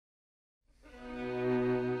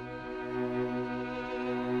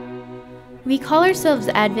We call ourselves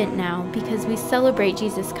Advent now because we celebrate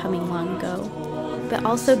Jesus coming long ago, but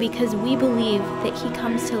also because we believe that he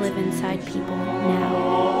comes to live inside people now.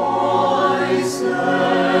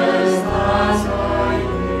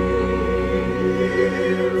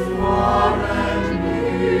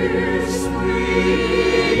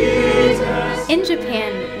 In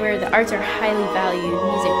Japan, where the arts are highly valued,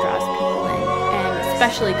 music draws people in, and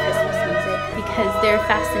especially Christmas music, because they're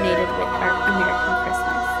fascinated with our American Christmas.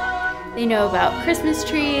 They know about Christmas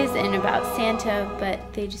trees and about Santa,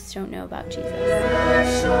 but they just don't know about Jesus.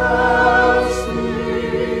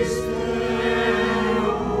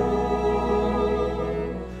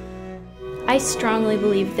 I strongly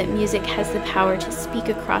believe that music has the power to speak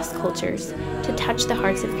across cultures, to touch the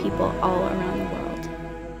hearts of people all around the world.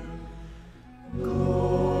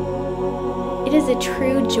 It is a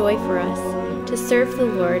true joy for us to serve the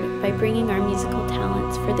Lord by bringing our musical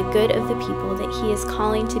talents for the good of the people that he is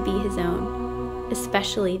calling to be his own,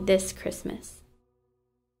 especially this Christmas.